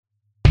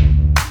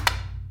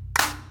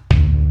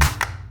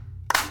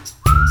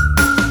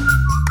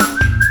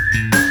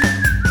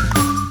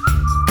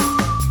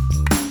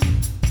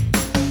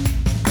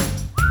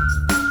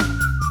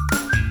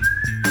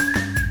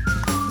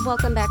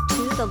welcome back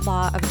to the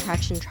Law of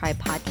Attraction Tribe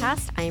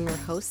podcast. I am your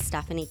host,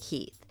 Stephanie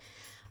Keith.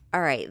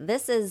 All right,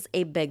 this is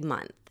a big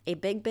month, a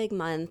big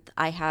month.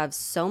 I have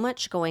so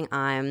much going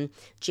on.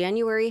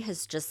 January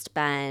has just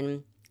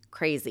been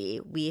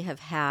crazy. We have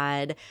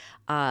had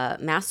a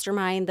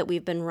mastermind that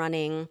we've been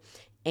running,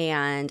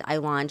 and I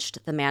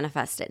launched the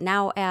Manifest It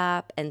Now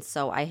app, and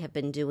so I have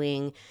been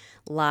doing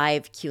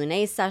live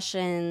Q&A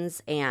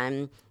sessions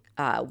and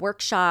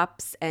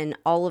workshops and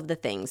all of the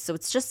things. So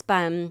it's just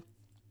been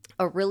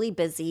a really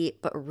busy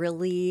but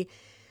really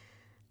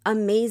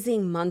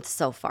amazing month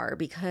so far,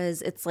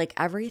 because it's like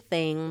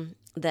everything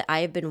that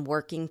I've been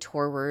working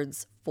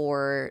towards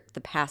for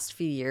the past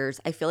few years,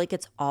 I feel like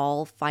it's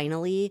all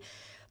finally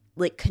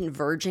like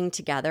converging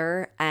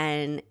together,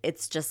 and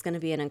it's just going to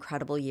be an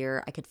incredible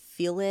year. I could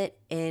feel it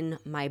in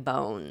my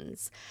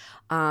bones.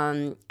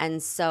 And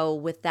so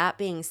with that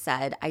being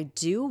said, I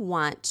do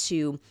want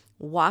to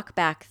walk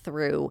back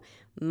through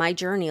my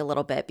journey a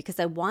little bit,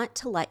 because I want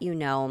to let you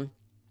know,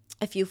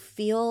 if you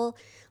feel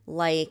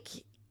like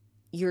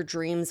your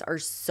dreams are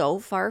so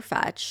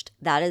far-fetched,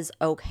 that is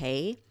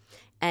okay.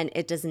 And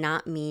it does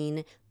not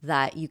mean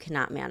that you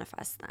cannot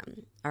manifest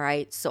them. All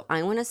right. So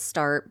I want to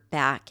start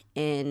back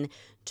in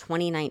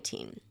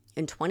 2019.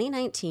 In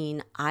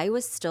 2019, I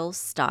was still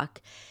stuck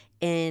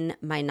in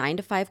my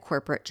 9-to-5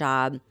 corporate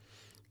job.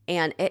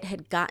 And it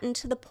had gotten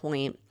to the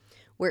point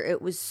where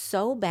it was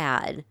so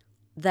bad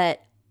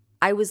that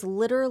I was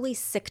literally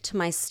sick to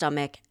my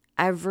stomach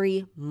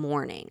every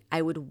morning.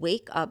 I would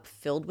wake up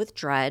filled with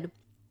dread,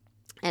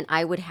 and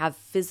I would have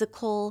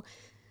physical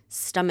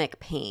stomach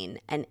pain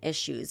and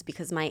issues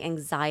because my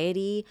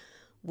anxiety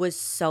was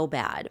so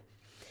bad.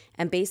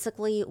 And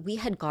basically, we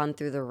had gone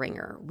through the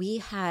ringer. We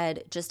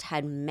had just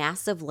had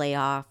massive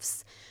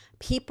layoffs.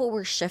 People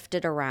were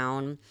shifted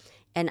around,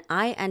 and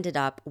I ended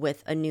up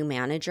with a new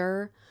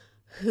manager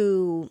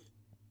who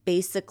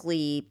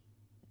basically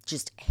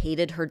just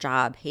hated her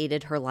job,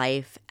 hated her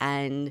life,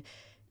 and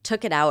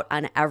took it out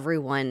on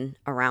everyone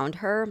around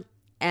her.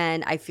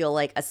 And I feel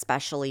like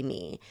especially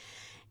me.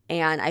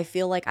 And I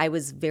feel like I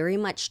was very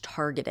much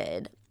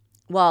targeted.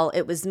 Well,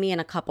 it was me and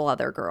a couple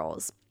other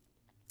girls.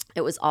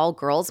 It was all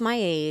girls my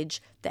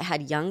age that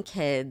had young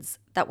kids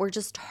that were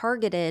just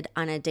targeted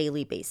on a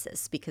daily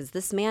basis, because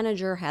this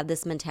manager had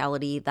this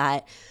mentality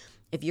that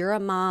if you're a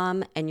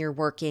mom and you're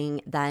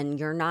working, then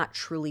you're not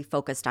truly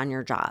focused on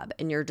your job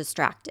and you're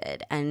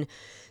distracted. And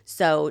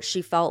so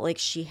she felt like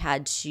she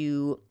had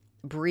to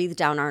breathe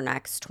down our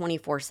necks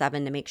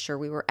 24/7 to make sure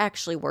we were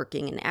actually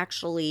working and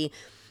actually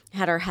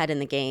had our head in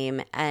the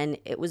game. And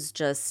it was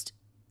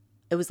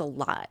a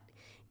lot.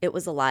 It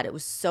was a lot. It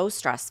was so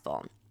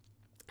stressful.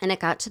 And it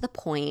got to the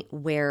point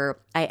where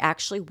I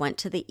actually went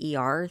to the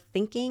ER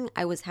thinking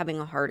I was having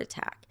a heart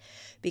attack,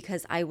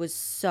 because I was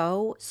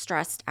so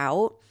stressed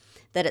out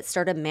that it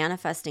started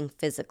manifesting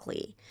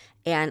physically,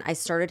 and I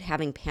started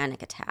having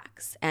panic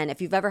attacks. And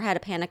if you've ever had a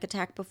panic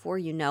attack before,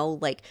 you know,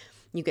 like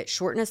you get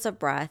shortness of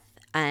breath.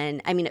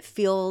 And I mean, it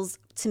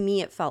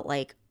felt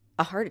like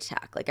a heart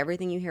attack, like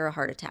everything you hear a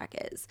heart attack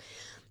is.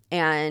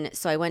 And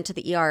so I went to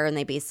the ER, and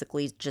they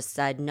basically just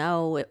said,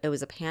 no, it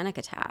was a panic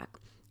attack.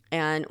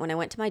 And when I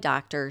went to my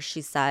doctor,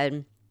 she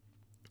said,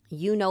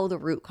 you know the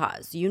root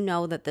cause. You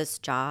know that this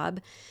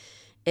job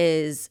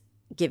is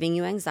giving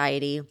you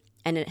anxiety,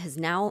 and it has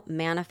now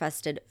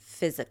manifested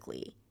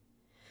physically.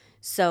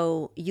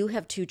 So you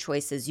have two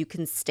choices. You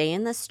can stay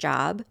in this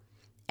job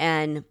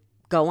and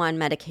go on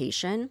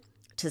medication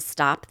to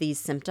stop these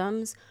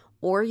symptoms,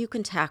 or you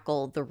can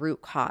tackle the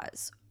root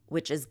cause,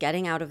 which is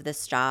getting out of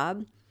this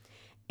job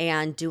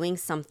and doing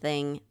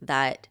something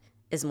that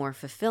is more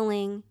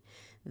fulfilling,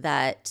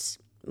 that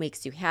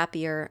makes you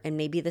happier, and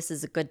maybe this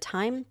is a good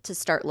time to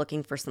start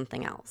looking for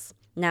something else.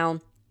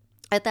 Now,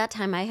 at that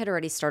time, I had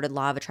already started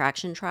Law of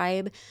Attraction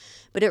Tribe,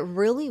 but it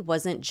really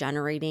wasn't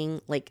generating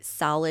like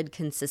solid,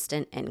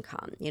 consistent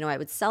income. You know, I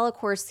would sell a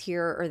course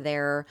here or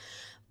there,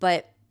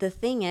 but the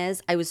thing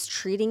is, I was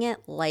treating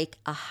it like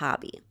a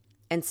hobby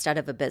instead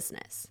of a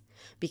business,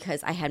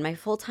 because I had my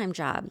full-time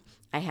job.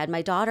 I had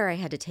my daughter I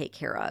had to take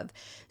care of.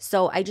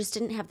 So I just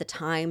didn't have the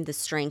time, the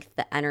strength,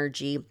 the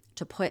energy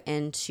to put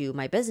into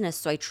my business.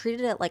 So I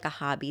treated it like a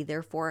hobby.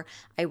 Therefore,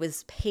 I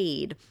was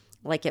paid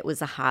like it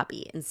was a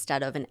hobby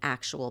instead of an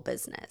actual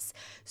business.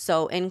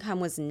 So income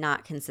was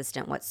not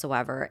consistent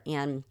whatsoever.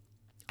 And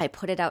I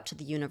put it out to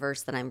the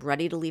universe that I'm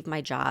ready to leave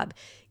my job.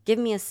 Give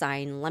me a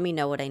sign. Let me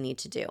know what I need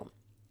to do.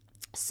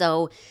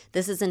 So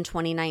this is in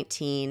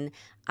 2019.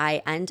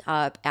 I end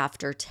up,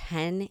 after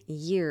 10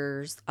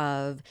 years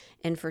of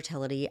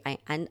infertility, I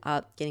end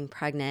up getting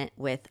pregnant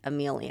with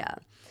Amelia.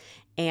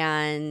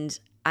 And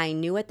I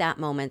knew at that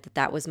moment that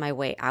that was my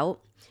way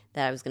out,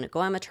 that I was going to go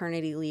on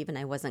maternity leave and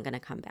I wasn't going to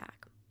come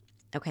back.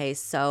 Okay,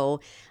 so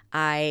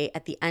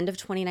at the end of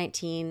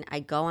 2019, I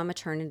go on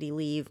maternity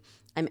leave.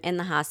 I'm in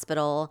the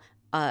hospital.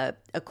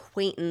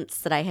 Acquaintance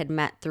that I had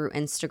met through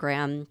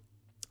Instagram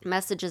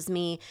messages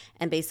me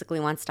and basically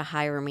wants to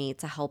hire me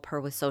to help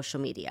her with social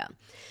media.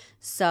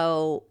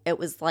 So it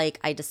was like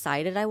I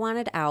decided I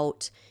wanted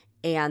out,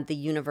 and the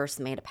universe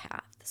made a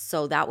path.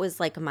 So that was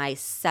like my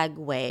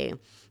segue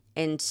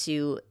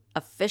into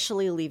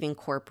officially leaving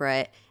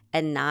corporate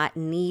and not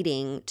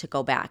needing to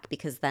go back,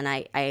 because then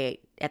I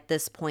at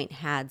this point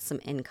had some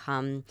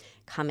income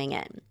coming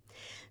in.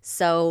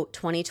 So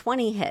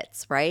 2020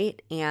 hits,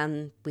 right?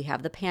 And we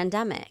have the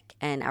pandemic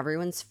and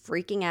everyone's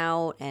freaking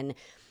out, and,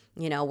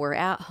 we're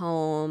at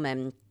home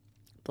and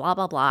blah,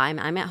 blah, blah.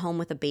 I'm at home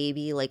with a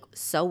baby, like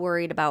so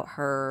worried about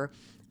her.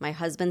 My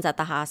husband's at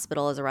the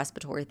hospital as a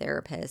respiratory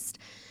therapist.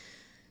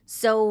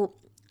 So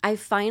I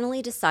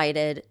finally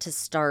decided to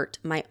start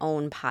my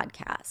own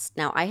podcast.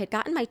 Now, I had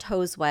gotten my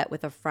toes wet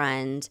with a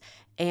friend,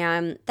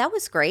 and that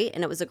was great,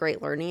 and it was a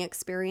great learning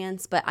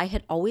experience, but I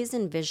had always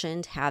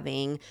envisioned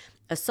having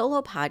a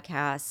solo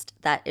podcast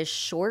that is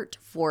short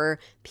for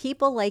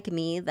people like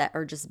me that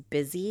are just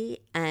busy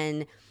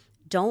and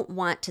don't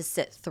want to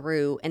sit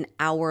through an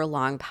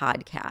hour-long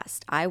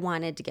podcast. I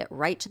wanted to get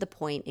right to the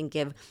point and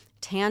give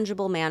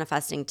tangible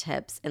manifesting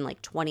tips in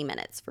like 20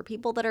 minutes for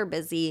people that are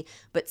busy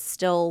but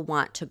still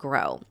want to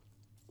grow.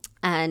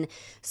 And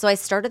so I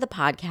started the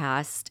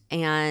podcast,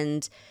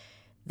 and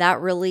that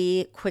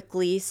really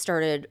quickly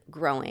started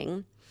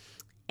growing.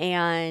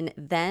 And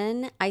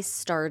then I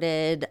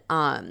started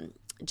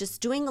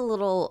just doing a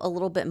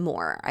little bit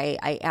more.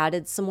 I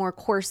added some more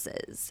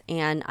courses,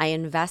 and I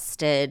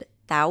invested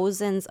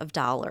thousands of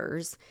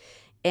dollars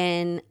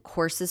in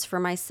courses for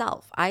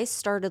myself. I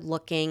started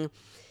looking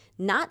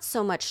not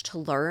so much to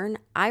learn.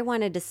 I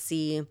wanted to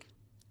see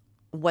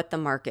what the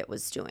market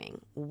was doing,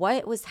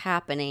 what was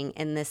happening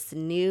in this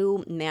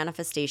new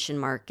manifestation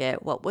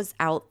market, what was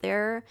out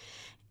there,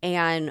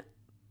 and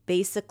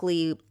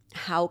basically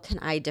how can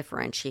I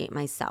differentiate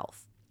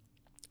myself.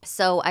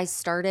 So I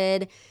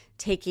started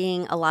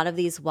taking a lot of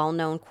these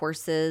well-known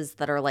courses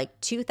that are like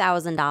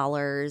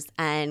 $2,000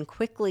 and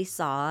quickly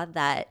saw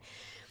that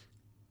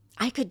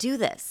I could do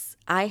this.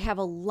 I have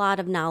a lot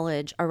of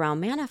knowledge around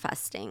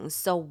manifesting,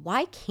 so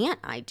why can't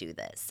I do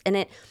this? And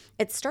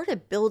it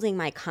started building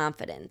my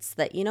confidence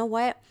that, you know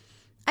what,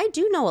 I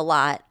do know a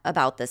lot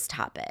about this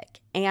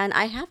topic, and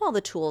I have all the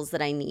tools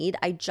that I need.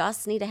 I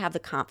just need to have the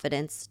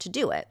confidence to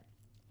do it.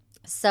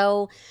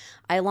 So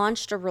I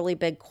launched a really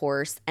big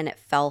course, and it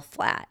fell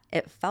flat.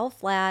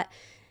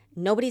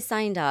 Nobody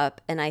signed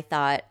up, and I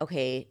thought,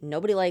 okay,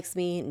 nobody likes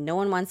me. No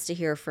one wants to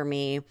hear from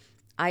me.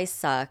 I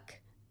suck.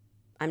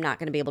 I'm not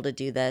going to be able to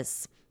do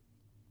this.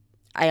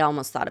 I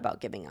almost thought about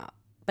giving up,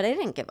 but I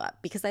didn't give up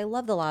because I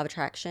love the law of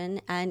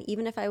attraction. And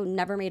even if I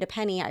never made a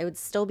penny, I would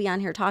still be on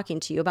here talking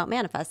to you about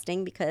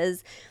manifesting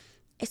because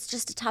it's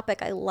just a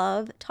topic I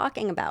love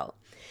talking about.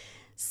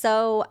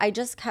 So I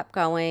just kept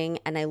going,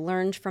 and I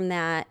learned from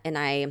that, and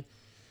I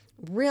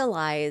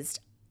realized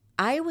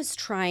I was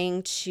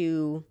trying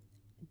to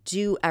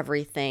do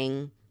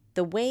everything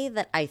the way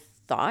that I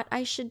thought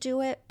I should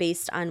do it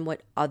based on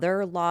what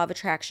other law of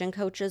attraction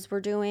coaches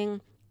were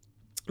doing.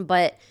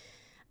 But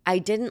I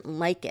didn't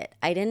like it.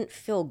 I didn't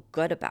feel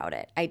good about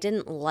it. I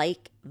didn't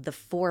like the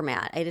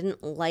format. I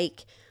didn't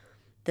like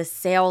the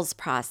sales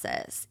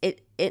process.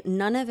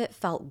 None of it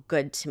felt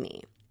good to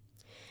me.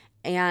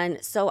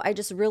 And so I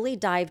just really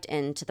dived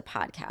into the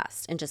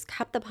podcast and just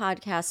kept the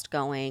podcast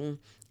going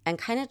and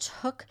kind of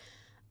took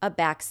a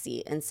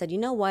backseat and said, you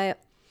know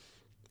what?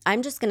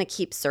 I'm just going to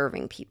keep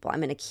serving people. I'm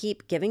going to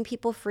keep giving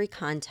people free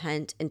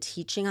content and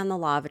teaching on the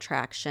law of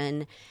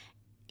attraction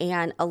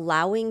and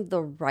allowing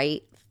the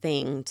right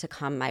thing to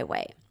come my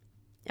way.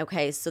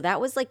 Okay, so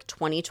that was like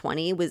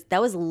 2020.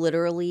 That was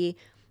literally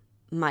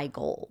my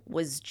goal,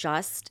 was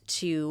just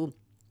to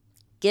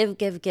give,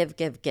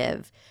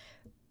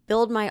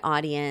 build my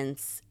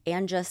audience,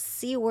 and just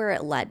see where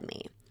it led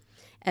me,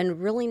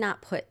 and really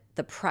not put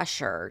the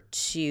pressure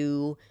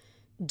to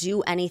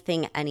do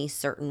anything any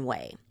certain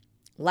way.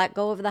 Let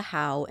go of the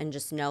how and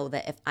just know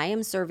that if I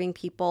am serving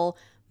people,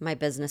 my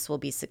business will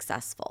be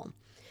successful.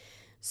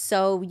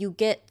 So you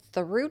get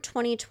through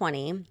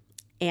 2020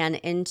 and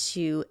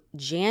into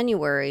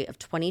January of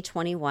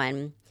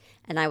 2021,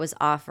 and I was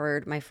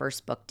offered my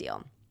first book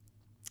deal.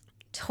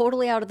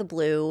 Totally out of the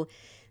blue.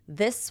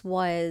 This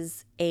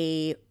was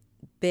a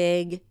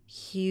big,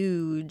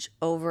 huge,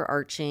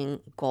 overarching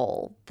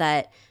goal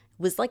that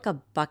was like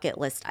a bucket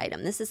list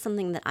item. This is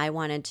something that I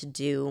wanted to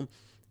do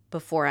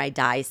before I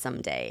die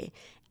someday,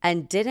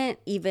 and didn't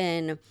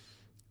even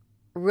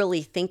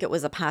really think it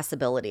was a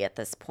possibility at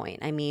this point.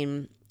 I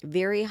mean,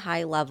 very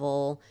high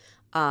level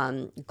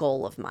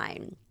goal of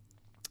mine.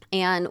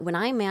 And when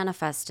I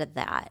manifested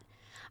that,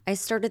 I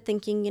started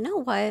thinking, you know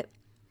what?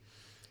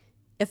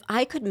 If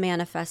I could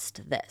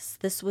manifest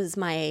this was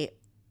my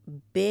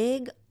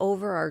big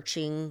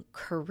overarching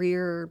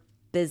career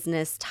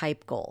business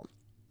type goal.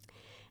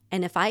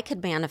 And if I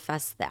could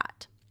manifest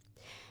that,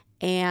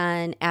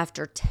 and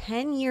after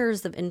 10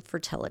 years of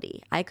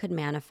infertility, I could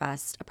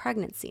manifest a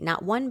pregnancy,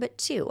 not one, but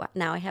two.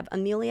 Now I have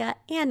Amelia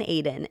and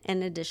Aiden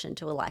in addition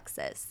to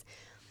Alexis.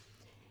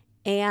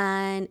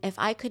 And if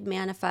I could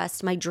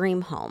manifest my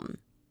dream home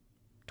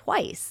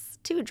twice,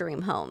 2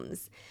 dream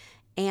homes,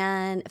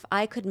 and if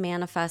I could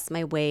manifest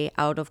my way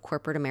out of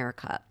corporate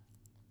America,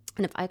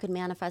 And if I could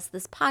manifest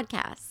this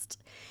podcast.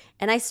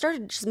 And I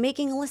started just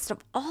making a list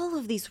of all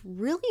of these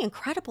really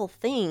incredible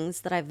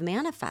things that I've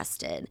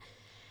manifested.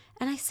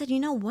 And I said, you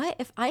know what?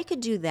 If I could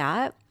do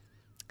that,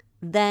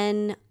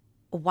 then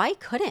why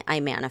couldn't I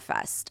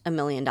manifest $1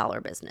 million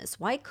business?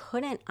 Why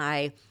couldn't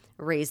I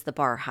raise the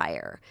bar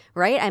higher,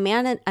 right? I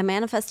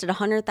manifested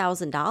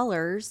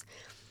 $100,000.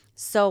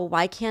 So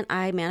why can't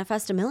I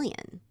manifest $1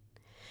 million?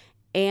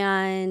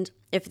 And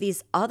if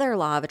these other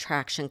law of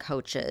attraction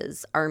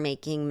coaches are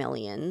making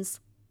millions,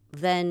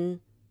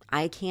 then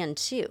I can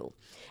too.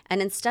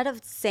 And instead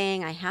of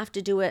saying I have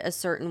to do it a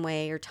certain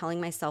way or telling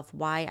myself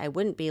why I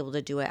wouldn't be able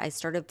to do it, I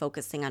started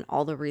focusing on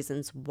all the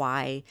reasons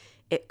why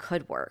it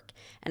could work.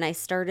 And I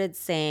started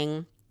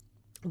saying,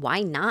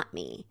 why not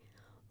me?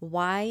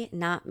 Why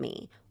not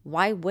me?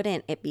 Why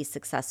wouldn't it be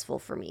successful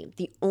for me?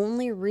 The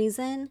only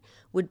reason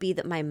would be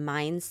that my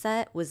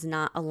mindset was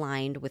not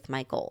aligned with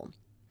my goal.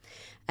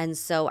 And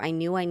so I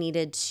knew I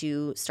needed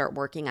to start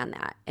working on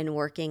that and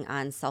working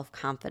on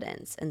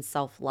self-confidence and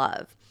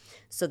self-love.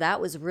 So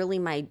that was really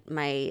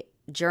my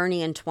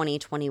journey in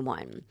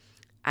 2021.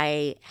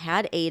 I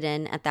had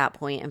Aiden at that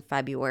point in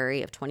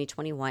February of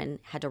 2021,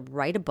 had to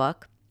write a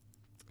book.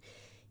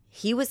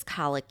 He was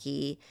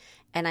colicky,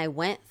 and I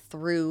went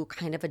through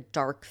kind of a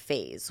dark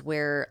phase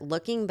where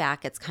looking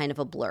back, it's kind of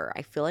a blur.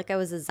 I feel like I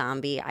was a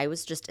zombie. I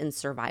was just in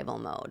survival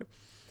mode.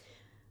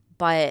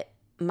 But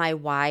my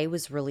why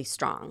was really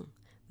strong.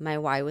 My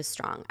why was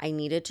strong. I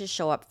needed to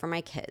show up for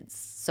my kids.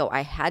 So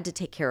I had to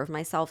take care of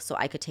myself so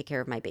I could take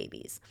care of my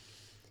babies.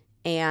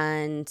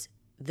 And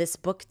this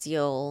book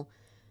deal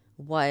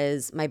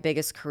was my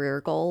biggest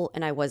career goal,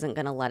 and I wasn't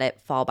going to let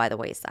it fall by the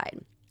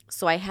wayside.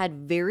 So I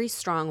had very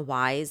strong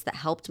whys that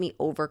helped me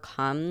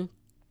overcome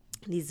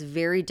these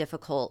very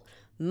difficult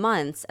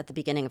months at the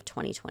beginning of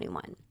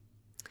 2021.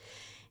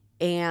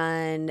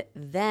 And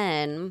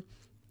then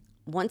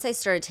once I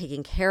started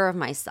taking care of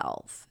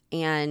myself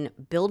and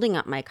building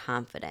up my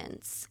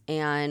confidence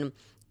and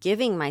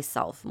giving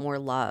myself more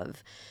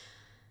love,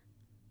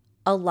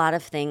 a lot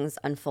of things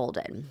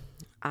unfolded.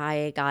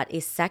 I got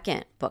a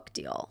second book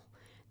deal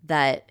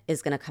that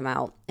is going to come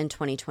out in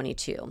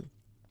 2022.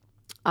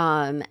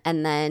 And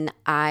then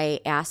I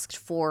asked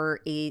for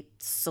a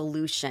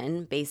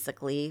solution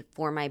basically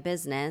for my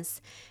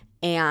business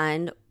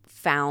and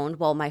found,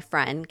 well, my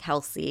friend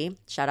Kelsey,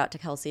 shout out to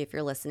Kelsey if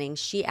you're listening,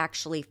 she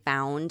actually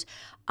found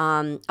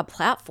a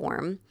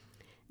platform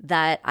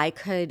that I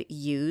could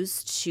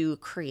use to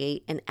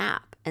create an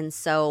app. And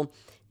so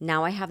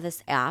now I have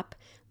this app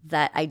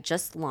that I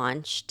just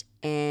launched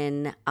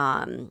in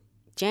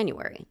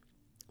January,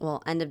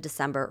 well, end of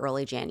December,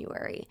 early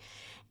January.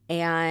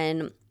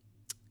 And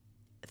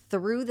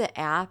through the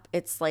app,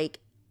 it's like,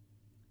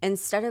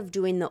 instead of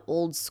doing the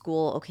old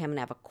school, okay, I'm going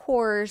to have a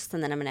course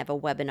and then I'm going to have a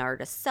webinar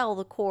to sell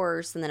the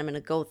course and then I'm going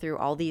to go through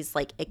all these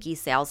like icky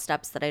sales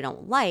steps that I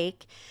don't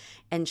like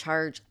and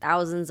charge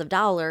thousands of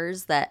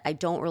dollars that I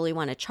don't really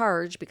want to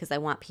charge because I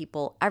want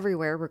people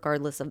everywhere,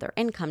 regardless of their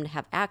income, to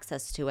have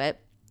access to it.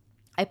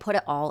 I put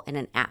it all in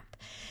an app.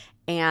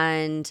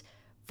 And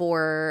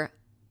for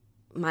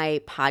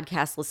my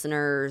podcast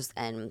listeners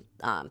and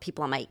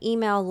people on my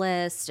email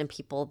list and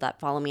people that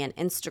follow me on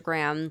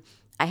Instagram,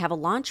 I have a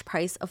launch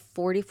price of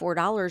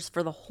 $44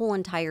 for the whole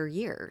entire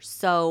year.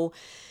 So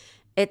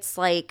it's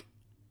like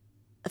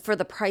for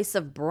the price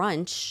of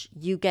brunch,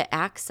 you get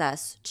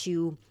access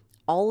to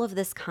all of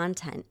this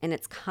content and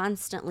it's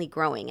constantly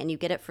growing and you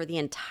get it for the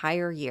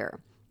entire year.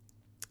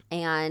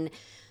 And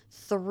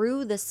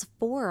through this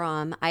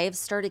forum, I have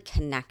started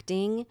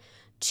connecting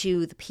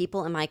to the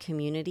people in my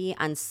community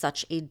on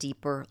such a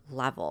deeper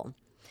level.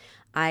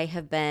 I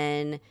have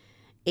been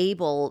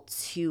able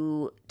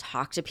to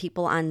talk to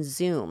people on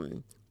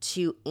Zoom,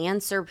 to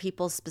answer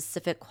people's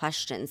specific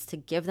questions, to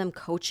give them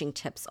coaching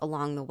tips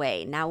along the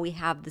way. Now we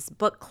have this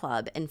book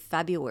club in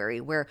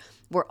February where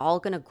we're all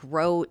going to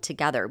grow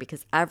together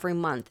because every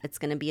month it's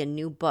going to be a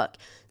new book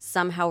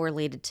somehow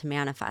related to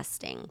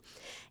manifesting.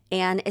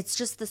 And it's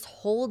just this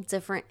whole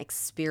different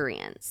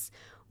experience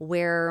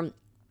where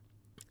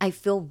I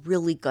feel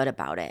really good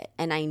about it.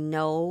 And I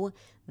know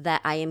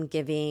that I am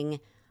giving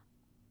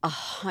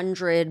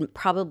 100,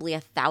 probably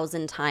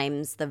 1,000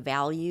 times the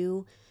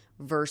value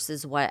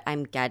versus what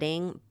I'm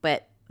getting.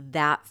 But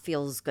that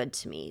feels good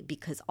to me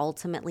because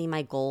ultimately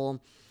my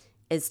goal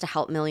is to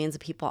help millions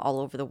of people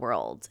all over the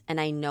world. And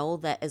I know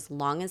that as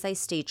long as I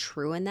stay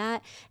true in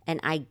that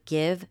and I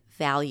give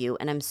value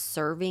and I'm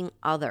serving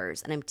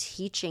others and I'm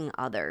teaching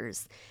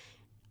others,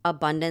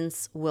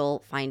 abundance will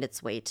find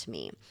its way to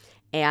me.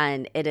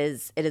 And it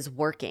is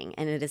working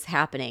and it is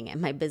happening.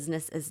 And my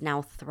business is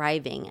now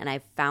thriving. And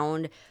I've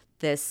found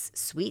this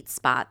sweet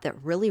spot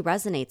that really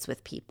resonates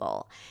with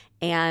people.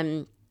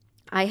 And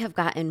I have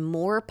gotten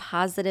more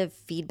positive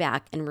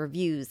feedback and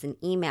reviews and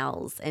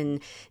emails and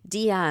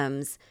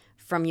DMs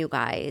from you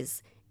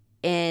guys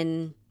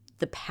in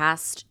the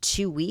past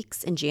 2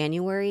 weeks in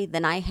January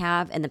than I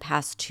have in the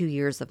past 2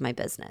 years of my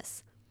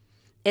business.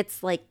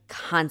 It's like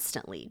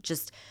constantly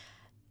just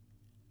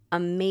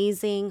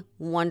amazing,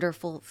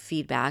 wonderful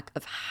feedback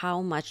of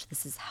how much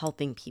this is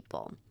helping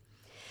people.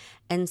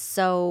 And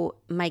so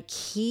my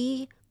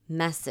key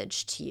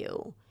message to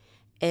you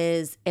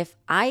is, if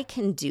I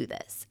can do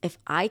this, if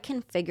I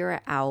can figure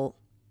it out,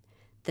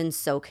 then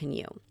so can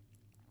you.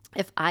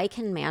 If I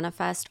can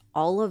manifest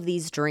all of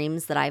these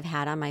dreams that I've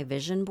had on my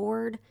vision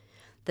board,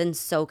 then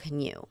so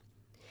can you.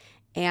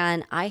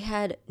 And I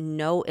had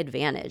no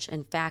advantage.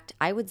 In fact,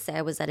 I would say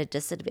I was at a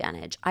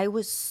disadvantage. I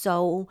was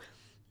so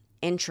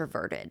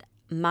introverted.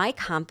 My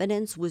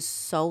confidence was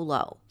so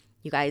low.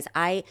 You guys,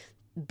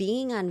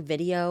 being on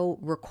video,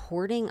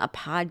 recording a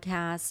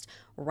podcast,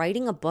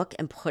 writing a book,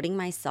 and putting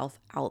myself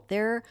out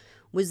there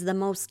was the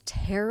most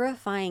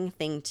terrifying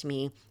thing to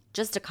me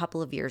just a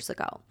couple of years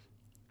ago.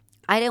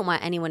 I didn't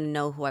want anyone to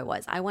know who I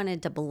was. I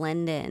wanted to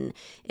blend in.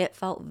 It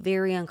felt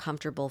very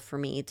uncomfortable for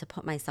me to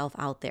put myself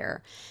out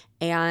there.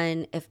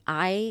 And if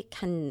I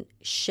can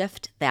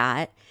shift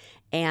that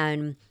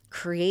and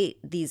create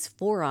these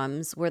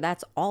forums where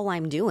that's all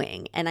I'm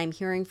doing, and I'm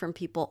hearing from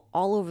people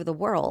all over the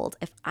world,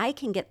 if I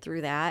can get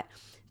through that,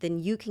 then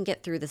you can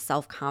get through the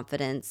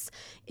self-confidence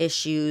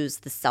issues,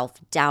 the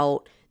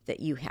self-doubt that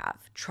you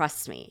have.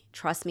 Trust me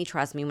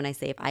when I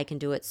say, if I can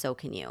do it, so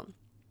can you.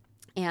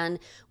 And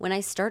when I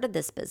started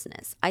this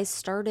business, I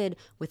started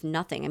with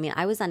nothing. I mean,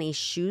 I was on a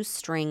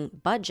shoestring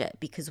budget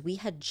because we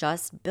had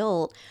just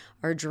built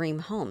our dream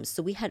home.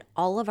 So we had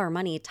all of our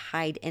money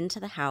tied into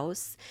the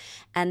house.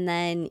 And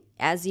then,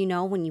 as you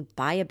know, when you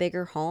buy a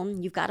bigger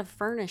home, you've got to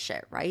furnish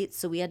it, right?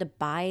 So we had to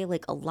buy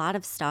like a lot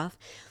of stuff.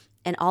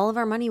 And all of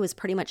our money was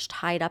pretty much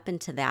tied up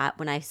into that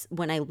when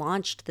I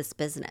launched this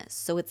business.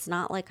 So it's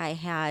not like I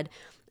had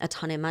a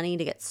ton of money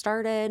to get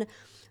started.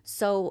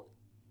 So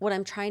what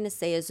I'm trying to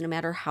say is, no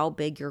matter how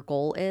big your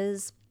goal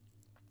is,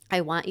 I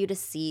want you to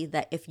see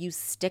that if you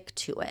stick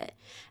to it,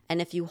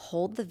 and if you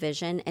hold the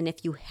vision, and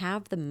if you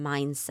have the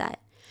mindset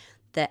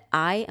that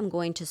I am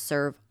going to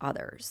serve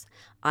others,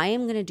 I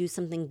am going to do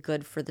something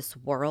good for this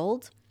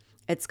world,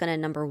 it's going to,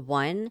 number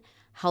one,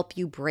 help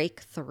you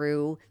break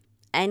through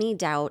any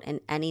doubt and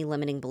any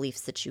limiting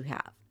beliefs that you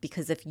have.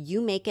 Because if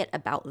you make it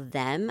about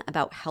them,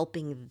 about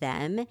helping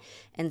them,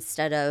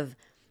 instead of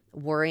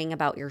worrying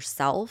about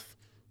yourself,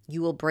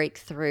 you will break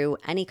through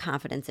any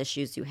confidence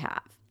issues you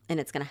have, and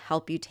it's going to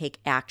help you take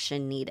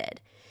action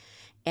needed.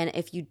 And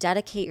if you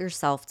dedicate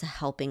yourself to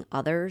helping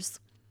others,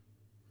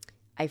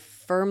 I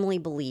firmly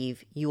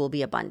believe you will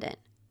be abundant,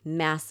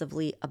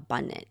 massively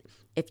abundant.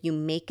 If you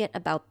make it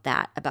about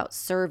that, about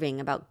serving,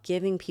 about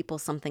giving people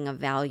something of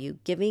value,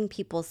 giving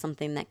people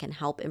something that can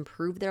help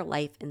improve their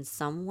life in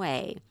some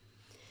way,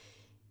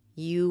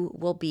 you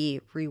will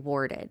be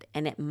rewarded.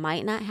 And it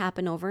might not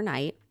happen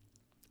overnight.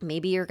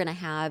 Maybe you're going to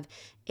have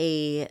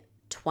a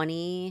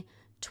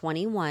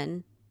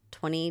 2021,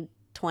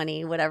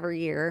 2020, whatever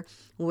year,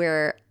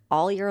 where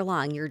all year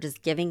long you're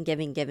just giving.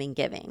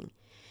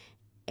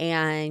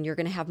 And you're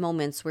going to have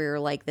moments where you're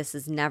like, this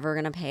is never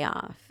going to pay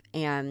off.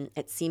 And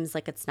it seems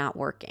like it's not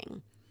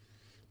working.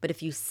 But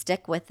if you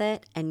stick with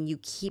it and you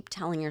keep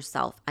telling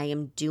yourself, I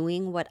am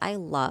doing what I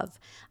love,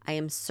 I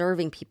am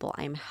serving people,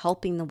 I am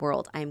helping the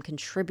world, I am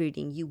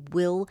contributing, you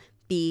will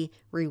be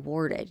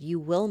rewarded. You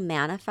will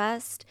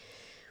manifest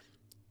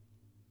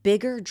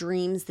bigger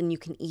dreams than you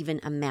can even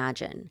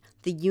imagine.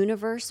 The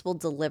universe will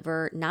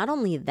deliver not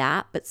only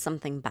that, but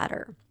something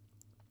better.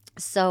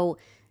 So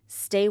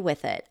stay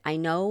with it. I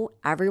know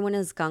everyone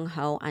is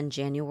gung-ho on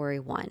January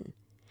 1,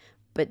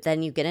 but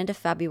then you get into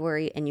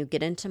February and you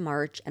get into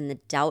March and the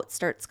doubt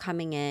starts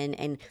coming in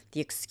and the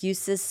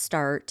excuses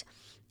start.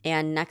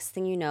 And next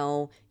thing you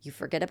know, you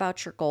forget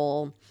about your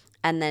goal.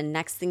 And then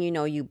next thing you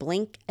know, you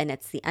blink and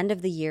it's the end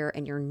of the year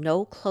and you're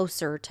no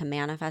closer to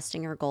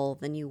manifesting your goal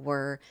than you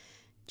were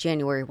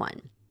January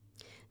 1.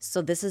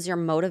 So this is your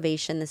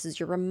motivation. This is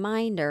your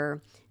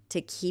reminder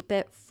to keep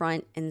it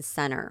front and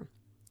center.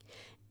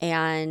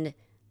 And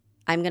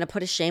I'm going to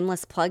put a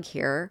shameless plug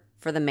here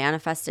for the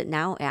Manifest It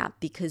Now app,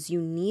 because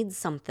you need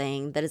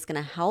something that is going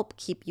to help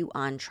keep you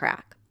on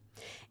track.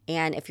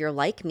 And if you're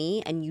like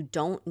me and you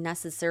don't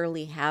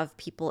necessarily have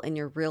people in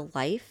your real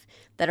life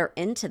that are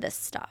into this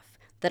stuff,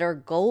 that are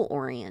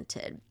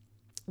goal-oriented,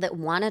 that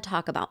want to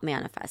talk about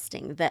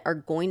manifesting, that are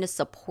going to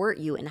support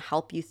you and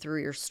help you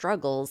through your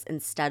struggles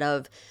instead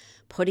of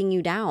putting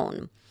you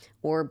down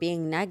or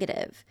being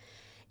negative.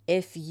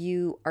 If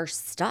you are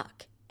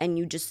stuck and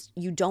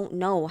you don't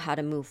know how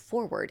to move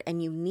forward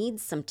and you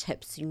need some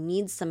tips, you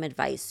need some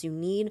advice, you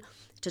need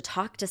to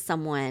talk to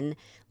someone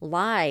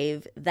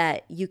live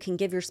that you can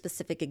give your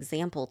specific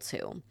example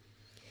to.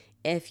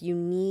 If you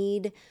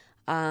need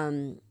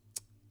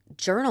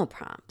journal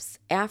prompts,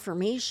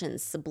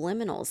 affirmations,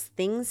 subliminals,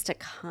 things to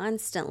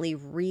constantly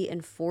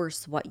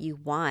reinforce what you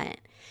want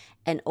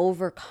and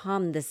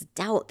overcome this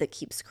doubt that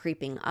keeps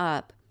creeping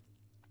up,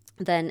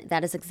 then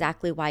that is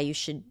exactly why you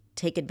should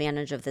take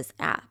advantage of this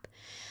app.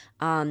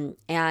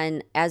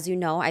 And as you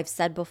know, I've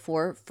said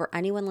before, for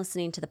anyone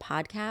listening to the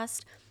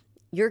podcast,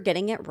 you're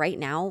getting it right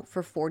now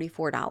for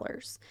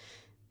 $44.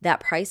 That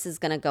price is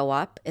going to go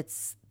up.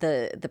 It's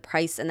the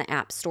price in the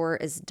App Store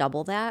is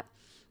double that.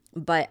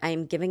 but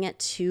I'm giving it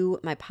to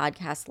my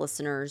podcast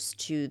listeners,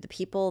 to the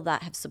people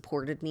that have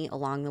supported me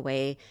along the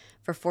way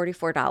for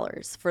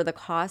 $44 for the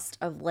cost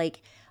of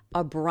like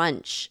a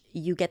brunch.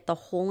 You get the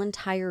whole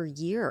entire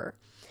year.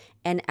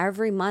 And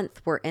every month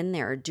we're in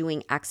there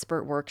doing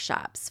expert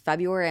workshops.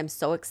 February, I'm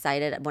so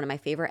excited. One of my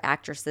favorite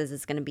actresses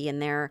is going to be in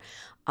there.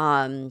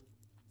 Last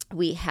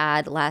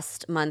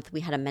month, we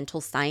had a mental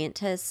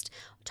scientist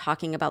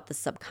talking about the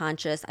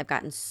subconscious. I've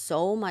gotten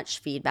so much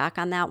feedback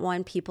on that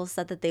one. People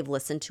said that they've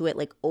listened to it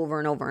like over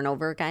and over and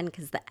over again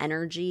because the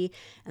energy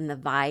and the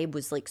vibe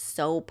was like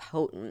so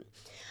potent.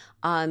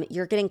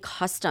 You're getting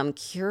custom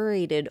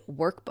curated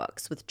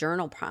workbooks with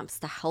journal prompts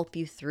to help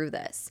you through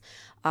this.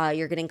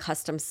 You're getting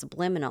custom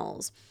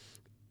subliminals.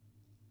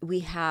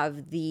 We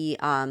have the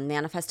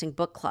Manifesting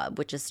Book Club,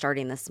 which is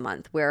starting this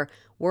month, where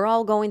we're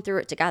all going through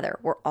it together.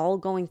 We're all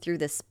going through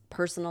this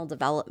personal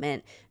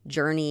development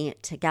journey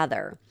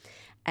together.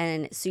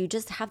 And so you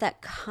just have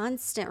that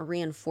constant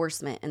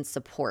reinforcement and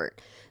support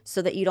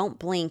so that you don't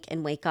blink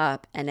and wake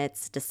up and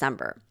it's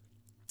December.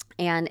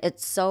 And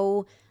it's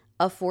so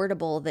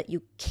affordable that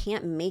you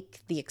can't make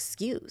the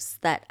excuse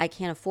that I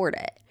can't afford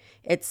it.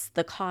 It's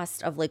the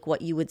cost of like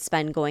what you would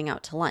spend going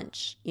out to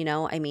lunch,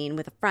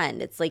 with a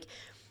friend. It's like,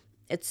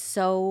 it's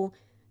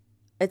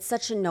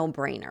such a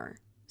no-brainer.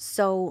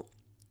 So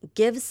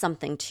give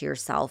something to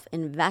yourself,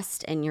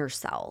 invest in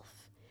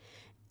yourself,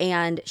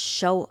 and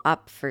show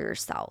up for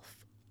yourself.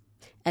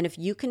 And if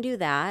you can do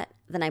that,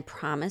 then I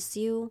promise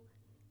you,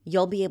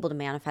 you'll be able to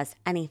manifest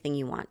anything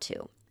you want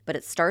to. But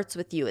it starts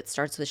with you. It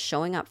starts with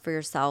showing up for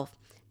yourself,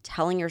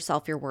 telling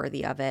yourself you're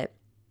worthy of it,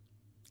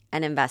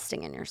 and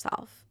investing in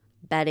yourself,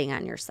 betting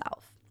on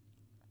yourself.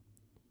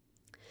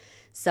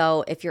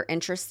 So if you're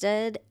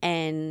interested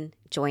in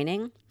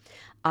joining,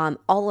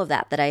 all of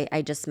that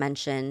I just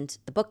mentioned,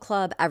 the book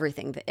club,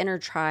 everything, the inner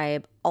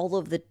tribe, all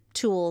of the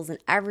tools and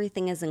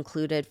everything is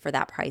included for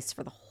that price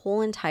for the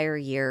whole entire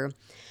year.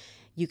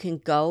 You can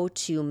go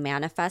to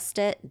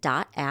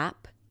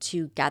manifestit.app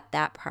to get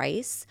that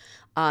price.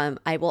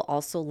 I will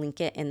also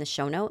link it in the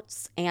show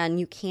notes, and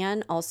you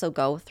can also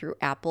go through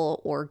Apple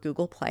or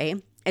Google Play.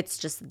 It's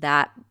just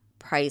that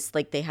price,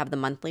 like they have the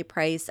monthly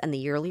price and the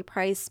yearly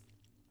price.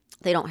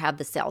 They don't have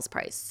the sales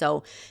price.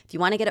 So if you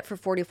want to get it for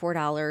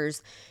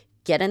 $44,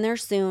 get in there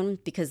soon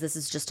because this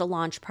is just a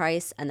launch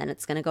price and then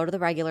it's going to go to the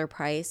regular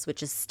price,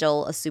 which is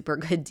still a super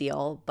good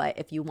deal. But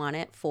if you want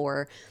it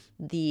for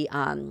the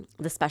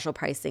special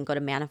pricing, go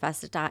to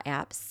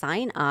manifestit.app,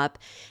 sign up,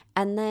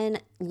 and then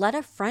let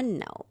a friend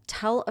know.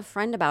 Tell a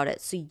friend about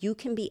it so you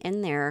can be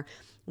in there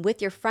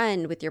with your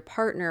friend, with your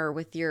partner,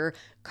 with your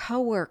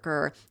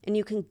coworker, and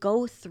you can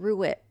go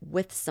through it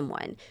with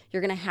someone.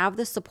 You're going to have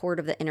the support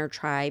of the inner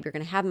tribe. You're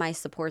going to have my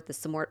support, the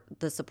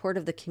support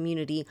of the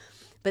community.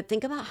 But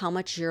think about how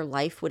much your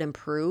life would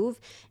improve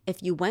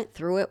if you went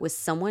through it with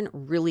someone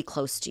really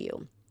close to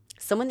you,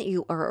 someone that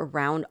you are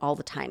around all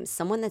the time,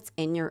 someone that's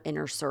in your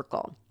inner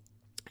circle.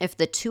 If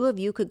the two of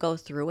you could go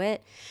through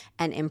it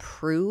and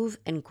improve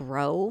and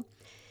grow,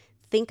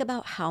 think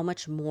about how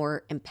much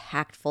more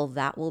impactful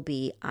that will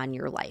be on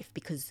your life,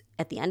 because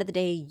at the end of the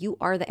day, you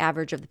are the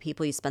average of the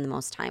people you spend the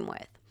most time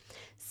with.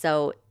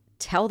 So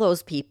tell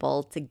those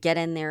people to get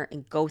in there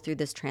and go through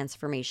this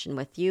transformation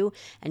with you,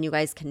 and you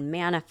guys can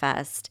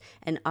manifest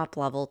and up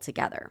level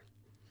together.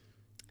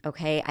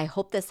 Okay, I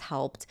hope this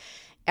helped.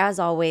 As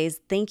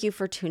always, thank you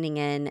for tuning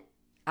in.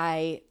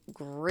 I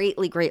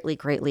greatly, greatly,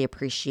 greatly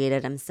appreciate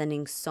it. I'm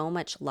sending so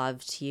much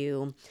love to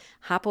you.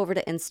 Hop over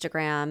to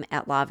Instagram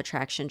at Law of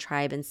Attraction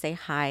Tribe and say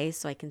hi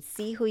so I can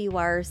see who you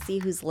are, see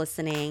who's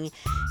listening,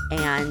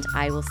 and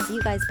I will see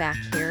you guys back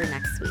here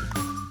next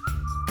week.